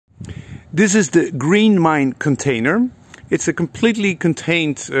This is the GreenMine container. It's a completely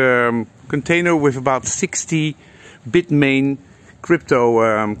contained container with about 60 Bitmain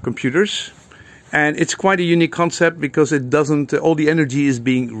crypto computers. And it's quite a unique concept because it doesn't, all the energy is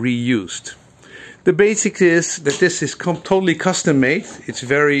being reused. The basic is that this is totally custom made. It's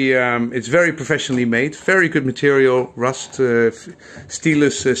very professionally made, very good material, rust,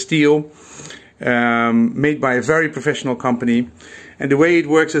 stainless steel, made by a very professional company. And the way it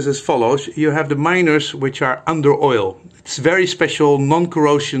works is as follows. You have the miners which are under oil. It's very special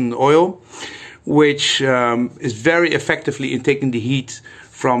non-corrosion oil, which is very effectively in taking the heat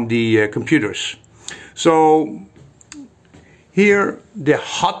from the computers. So here the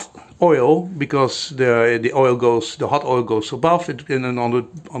hot oil, because the hot oil goes above it, and then on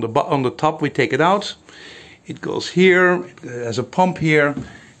the top we take it out. It goes here, it has a pump here,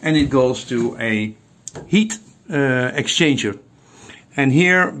 and it goes to a heat exchanger. And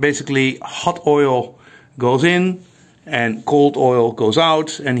here basically hot oil goes in and cold oil goes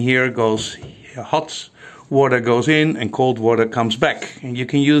out, and here goes hot water goes in and cold water comes back. And you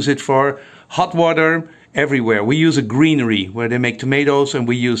can use it for hot water everywhere. We use a greenery where they make tomatoes, and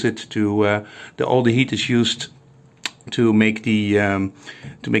we use it to all the heat is used to make the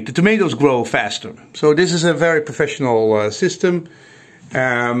tomatoes grow faster. So this is a very professional system.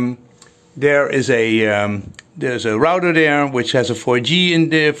 There's a router there which has a 4G in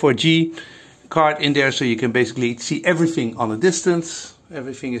there, 4G card in there, so you can basically see everything on a distance.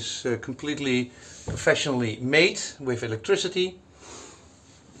 Everything is completely professionally made with electricity.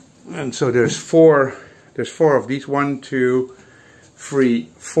 And so there's four of these. 1, 2, 3,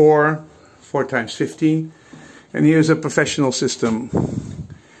 4. 4 times 15. And here's a professional system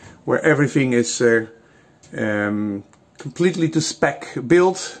where everything is completely to spec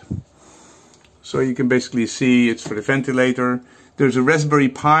built. So you can basically see it's for the ventilator. There's a Raspberry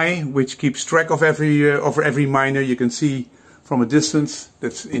Pi which keeps track of every miner. You can see from a distance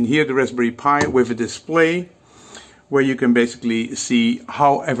that's in here, the Raspberry Pi with a display where you can basically see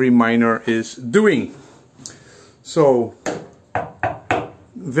how every miner is doing. So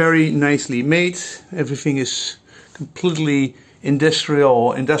very nicely made. Everything is completely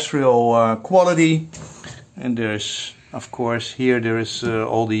industrial quality. And there's, of course, here there is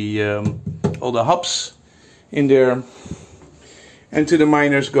all the hubs in there. And to the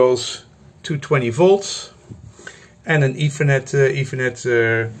miners goes 220 volts and an Ethernet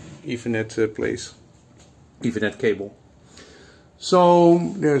cable. So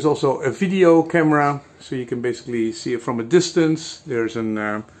there's also a video camera, so you can basically see it from a distance. There's an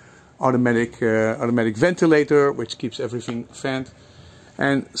automatic ventilator which keeps everything fanned.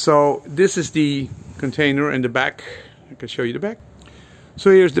 And so this is the container in the back. I can show you the back.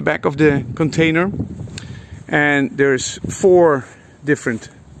 So here's the back of the container, and there's 4 different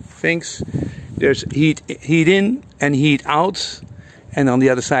things. There's heat in and heat out, and on the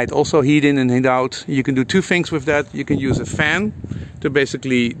other side also heat in and heat out. You can do 2 things with that. You can use a fan to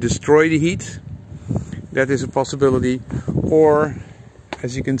basically destroy the heat. That is a possibility. Or,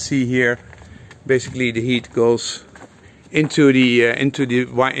 as you can see here, basically the heat goes into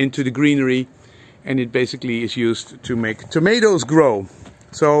the greenery, and it basically is used to make tomatoes grow.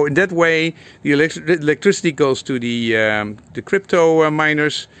 So in that way, the electricity goes to the crypto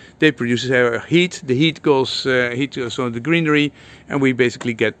miners. They produce heat. The heat goes on the greenery, and we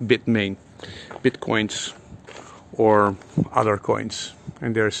basically get bitcoins or other coins.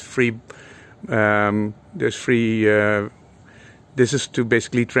 And there's free. This is to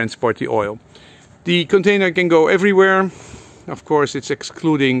basically transport the oil. The container can go everywhere. Of course, it's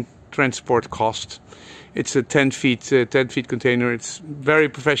excluding transport cost. It's a 10 feet container. It's very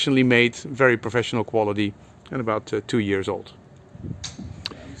professionally made, very professional quality, and about 2 years old.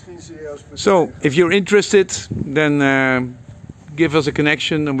 So if you're interested, then give us a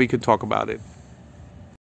connection and we can talk about it.